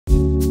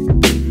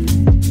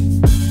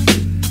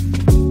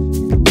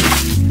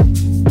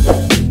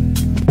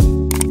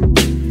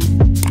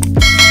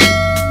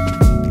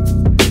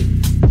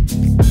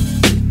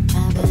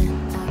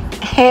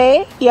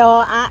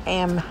y'all, I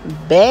am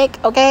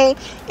back. Okay,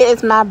 it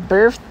is my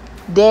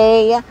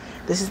birthday.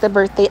 This is the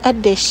birthday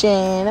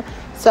edition.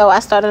 So I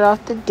started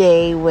off the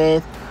day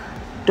with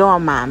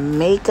doing my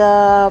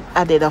makeup.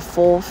 I did a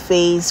full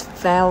face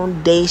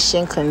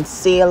foundation,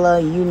 concealer,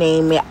 you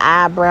name it,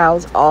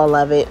 eyebrows, all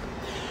of it.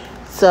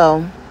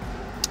 So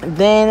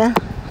then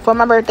for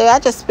my birthday, I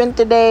just spent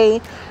the day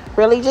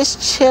really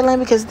just chilling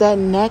because the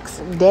next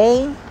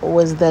day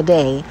was the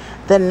day.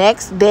 The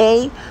next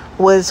day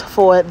was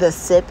for the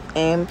sip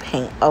and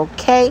paint.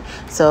 Okay,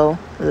 so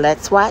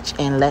let's watch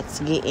and let's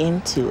get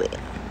into it.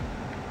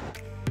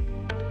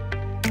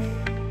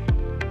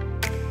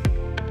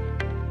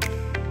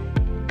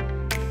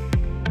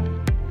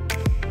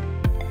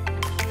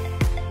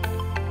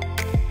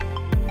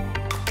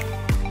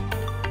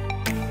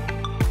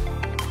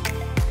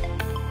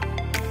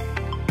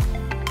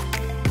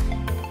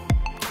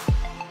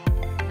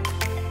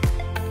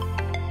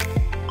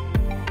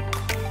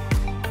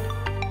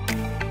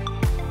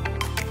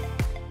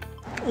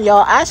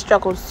 Y'all, I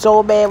struggled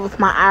so bad with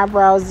my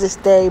eyebrows this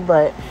day,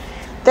 but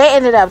they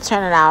ended up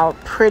turning out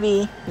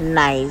pretty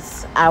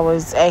nice. I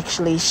was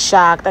actually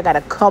shocked. I got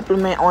a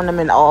compliment on them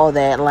and all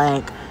that.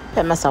 Like,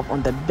 pat myself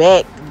on the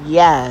back.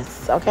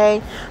 Yes,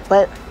 okay?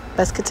 But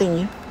let's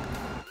continue.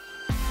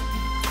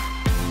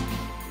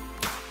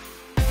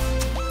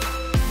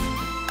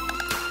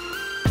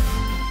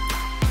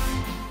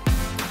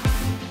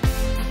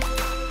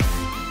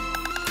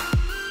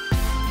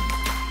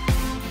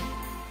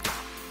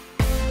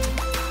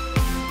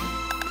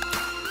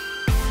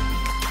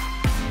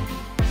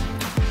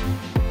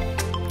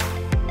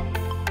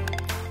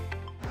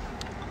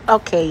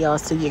 Okay, y'all,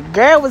 so your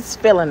girl was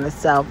feeling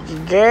herself.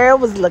 Your girl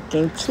was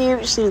looking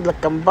cute. She was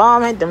looking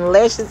bomb. Had them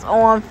lashes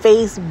on,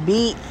 face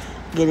beat.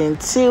 Get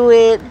into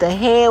it. The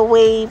hair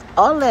wave.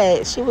 All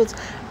that. She was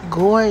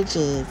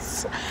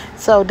gorgeous.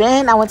 So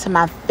then I went to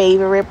my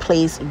favorite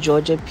place,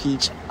 Georgia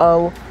Peach.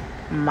 Oh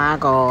my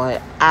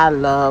God. I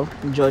love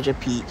Georgia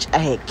Peach. I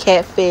had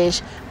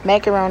catfish,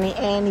 macaroni,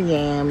 and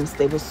yams.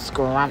 They were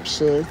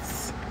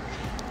scrumptious.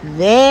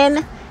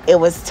 Then it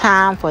was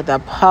time for the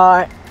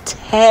party.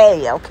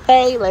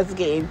 Okay, let's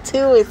get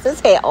into it. This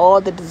had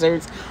all the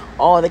desserts,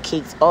 all the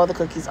cakes, all the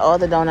cookies, all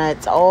the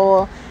donuts,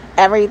 all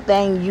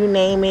everything, you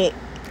name it,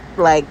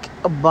 like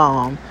a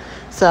bomb.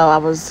 So I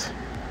was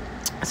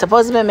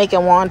supposed to be making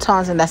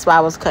wontons, and that's why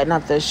I was cutting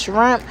up the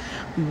shrimp,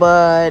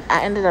 but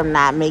I ended up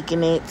not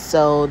making it.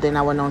 So then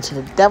I went on to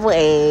the deviled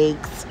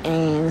eggs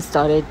and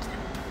started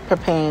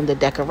preparing the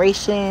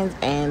decorations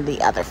and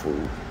the other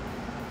food.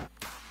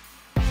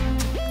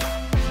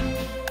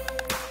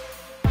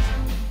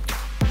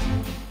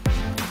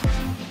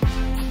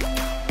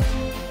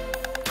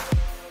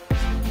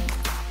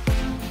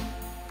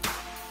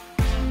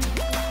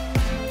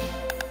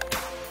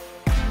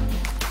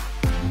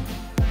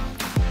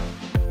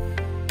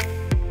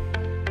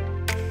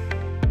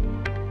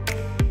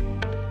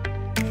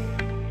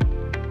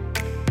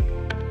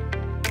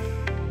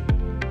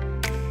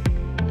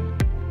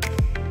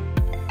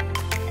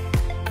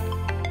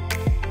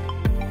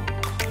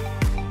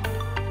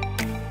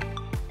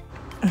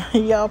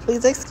 Y'all,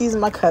 please excuse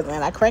my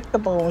cousin. I cracked the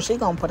bone. She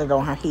gonna put it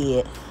on her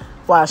head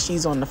while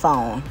she's on the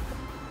phone.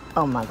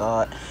 Oh my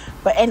God.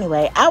 But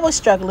anyway, I was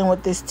struggling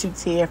with this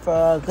two-tier for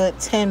a good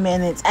 10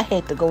 minutes. I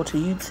had to go to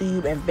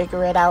YouTube and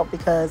figure it out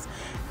because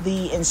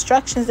the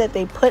instructions that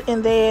they put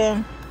in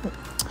there,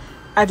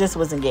 I just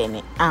wasn't getting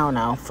it. I don't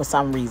know, for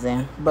some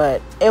reason.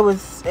 But it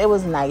was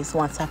nice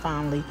once I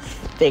finally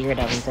figured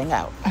everything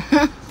out.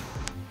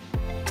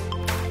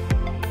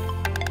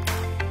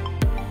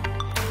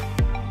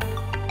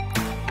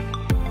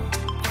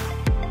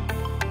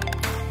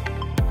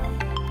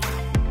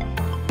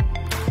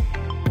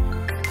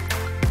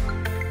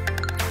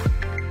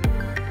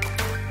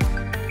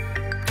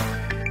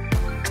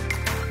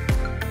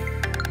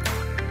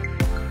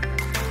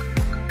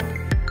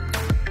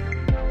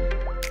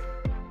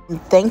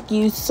 Thank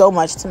you so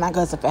much to my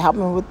cousin for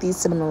helping me with these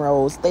cinnamon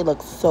rolls. They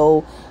look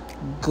so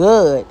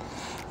good.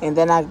 And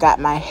then I got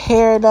my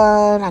hair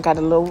done. I got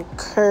a little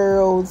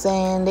curls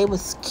in. They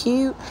was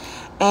cute.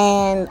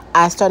 And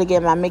I started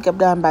getting my makeup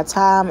done. By the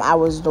time I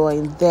was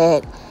doing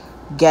that,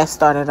 guests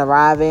started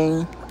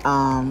arriving.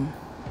 I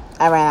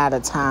ran out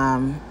of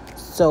time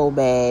so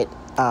bad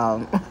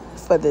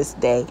for this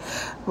day.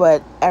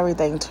 But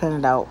everything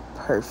turned out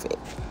perfect.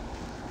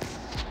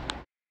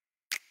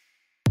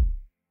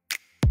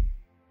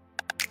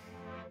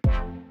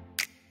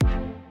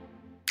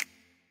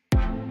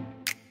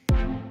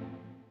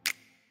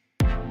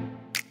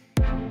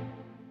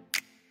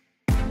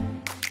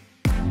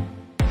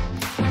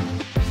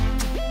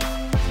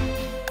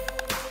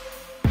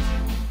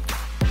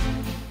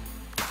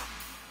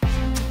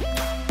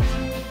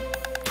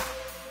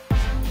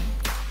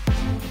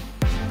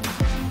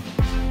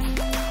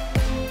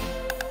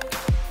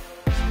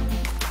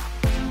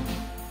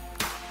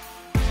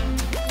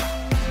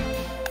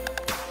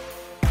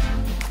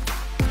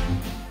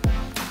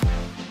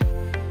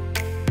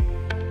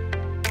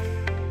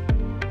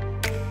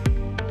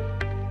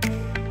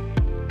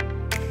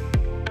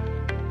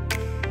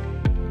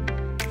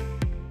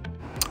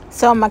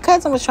 So my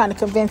cousin was trying to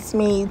convince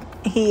me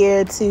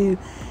here to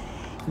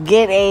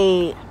get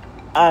a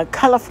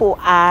colorful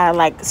eye,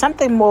 like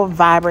something more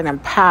vibrant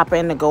and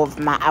popping to go with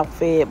my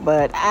outfit.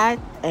 But I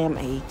am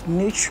a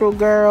neutral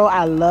girl.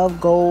 I love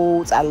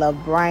golds. I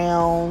love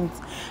browns,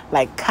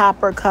 like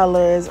copper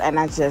colors, and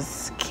I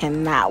just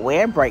cannot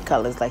wear bright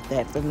colors like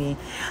that for me.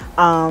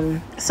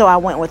 So I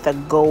went with a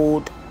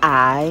gold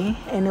eye,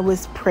 and it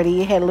was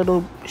pretty. It had a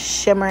little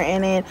shimmer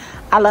in it.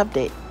 I loved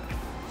it.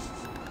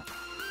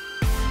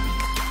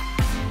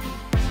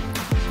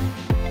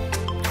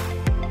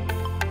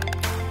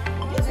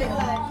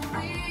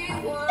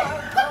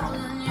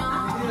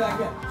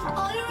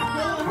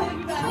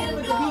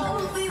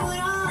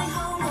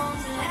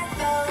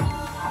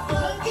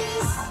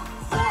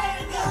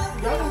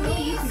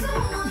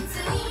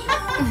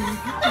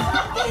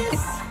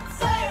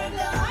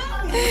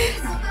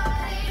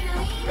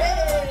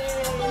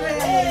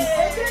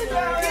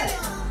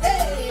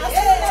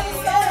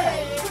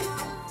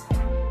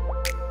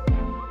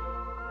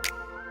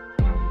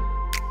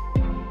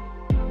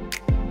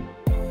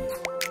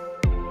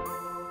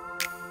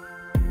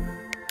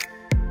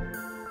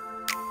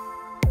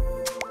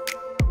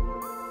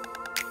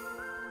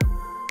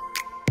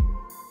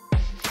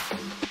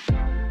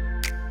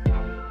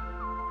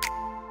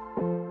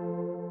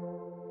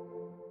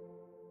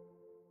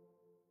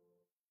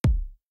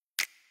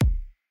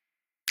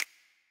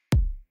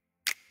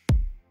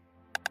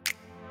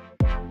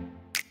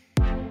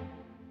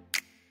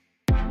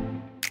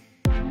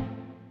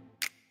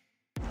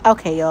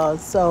 Okay, y'all,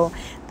 so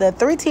the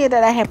 3-tier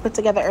that I had put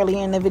together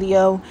earlier in the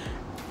video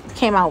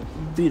came out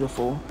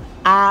beautiful.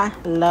 I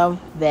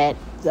love that.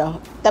 That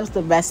was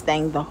the best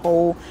thing the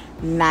whole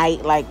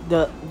night. Like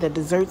the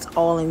desserts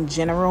all in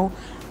general,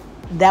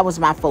 that was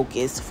my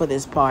focus for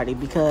this party,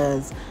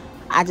 because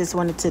I just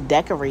wanted to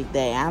decorate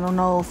that. I don't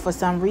know, for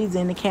some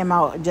reason it came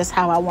out just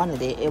how I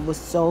wanted it. It was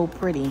so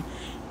pretty.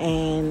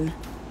 And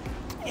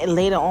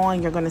later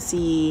on you're gonna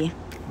see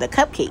the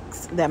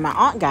cupcakes that my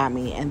aunt got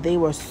me, and they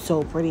were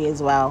so pretty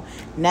as well.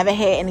 Never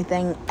had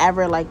anything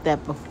ever like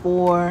that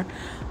before.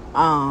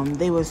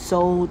 They were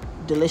so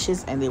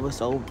delicious and they were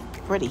so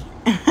pretty.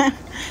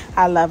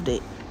 I loved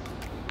it.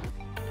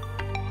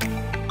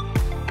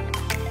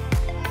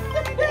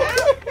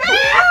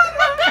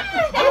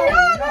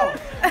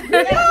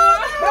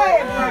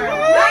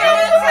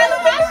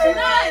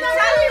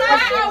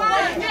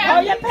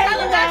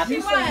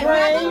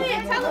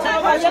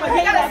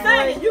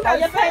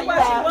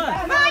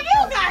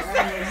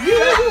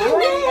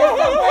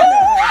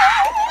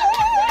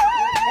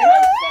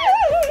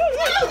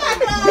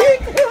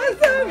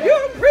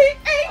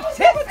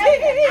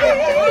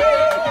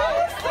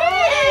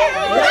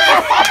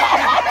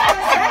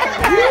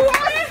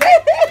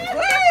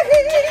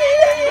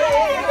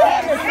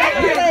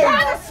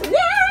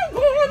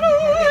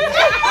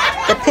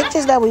 The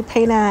pictures that we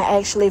painted I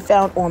actually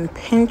found on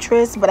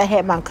Pinterest, but I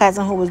had my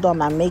cousin who was doing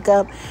my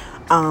makeup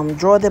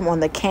draw them on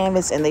the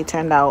canvas, and they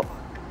turned out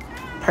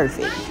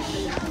perfect. Can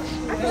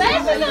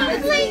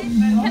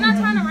I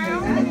turn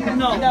around?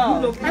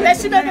 No.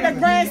 Unless you're making a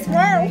grand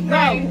swirl.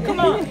 No, come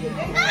on.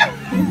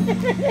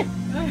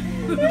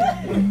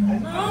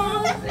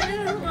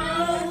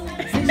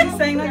 She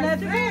sang like that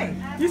today.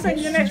 You sing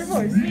your natural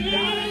voice.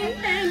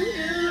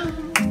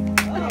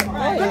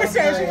 Look at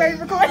her, she ready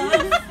to record.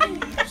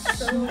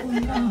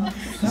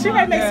 She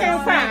ready to make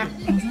Sam cry.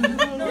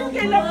 You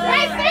get up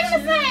right, sing the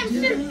Sam.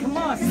 Come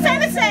on, sing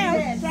the Sam.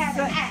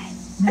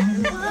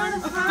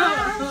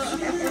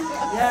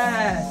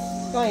 Yes.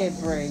 Go ahead,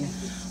 Bree.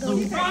 The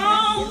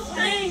wrong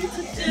thing to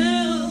do.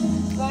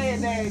 Go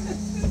ahead, Dave.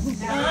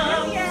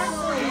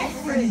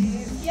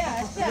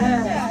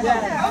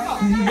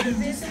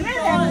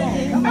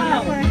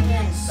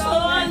 So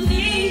I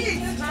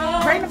need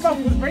bring the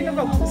vocals, bring the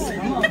vocals.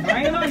 Come on,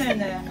 bring it on in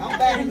there.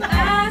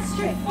 ask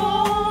you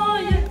for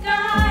your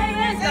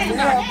guidance.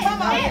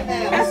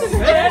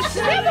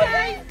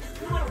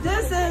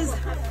 This is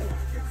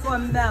for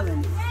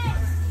Melanie.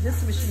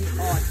 This is what she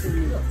ought to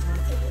me.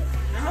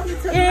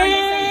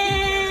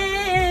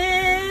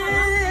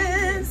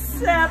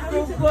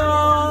 Inseparable.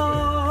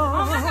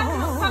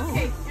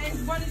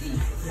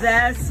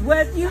 That's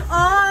what you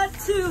are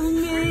to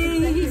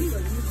me.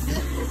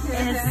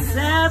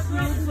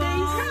 Inseparable.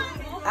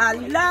 I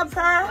love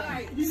her.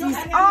 She's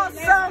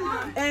awesome,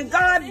 and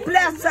God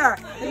bless her.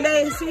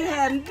 May she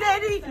have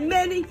many,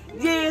 many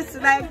years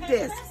like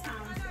this.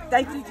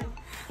 Thank you.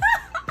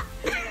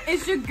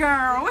 It's your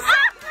girl.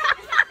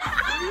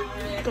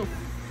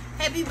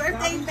 Happy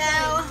birthday,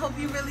 Mel. Hope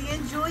you really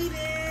enjoyed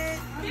it.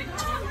 I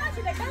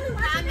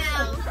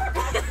know.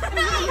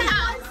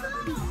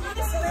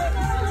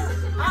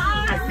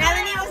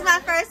 Melanie was my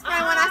first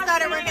friend when I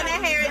started working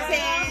at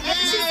Heritage.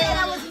 She said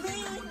I was mean.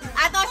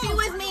 I thought she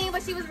was mean,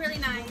 but she was really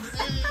nice.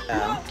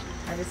 I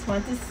just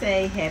want to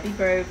say happy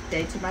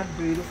birthday to my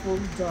beautiful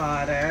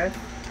daughter,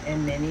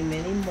 and many,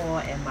 many more,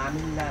 and mommy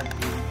loves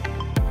you.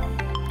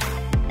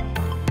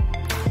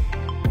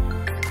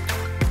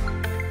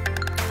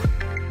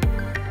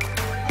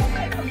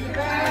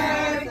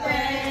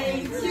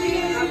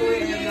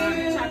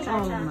 Oh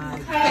my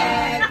God.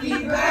 Happy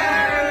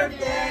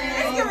birthday.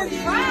 Let's give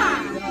it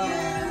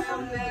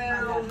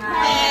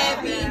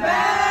Happy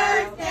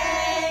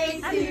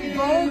birthday to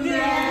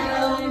you.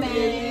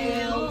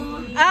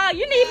 Oh,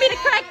 you need me to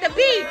crack the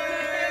beat.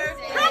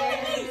 Crack the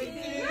beat.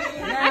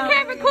 I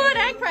can't record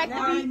and crack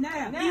the beat.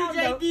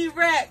 DJ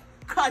D-Rap,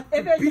 cut the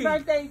beat. If it's your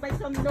birthday, make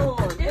some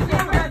noise. If it's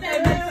your birthday,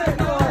 make some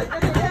noise.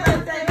 If it's your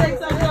birthday, make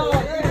some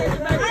noise. If it's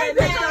your birthday,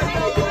 make some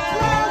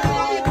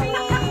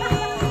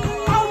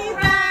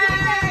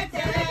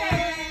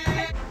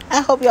I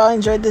hope y'all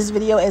enjoyed this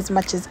video as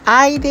much as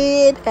I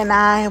did, and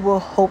I will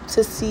hope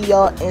to see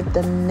y'all in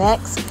the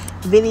next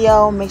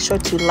video. Make sure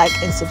to like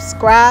and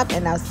subscribe,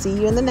 and I'll see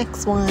you in the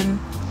next one.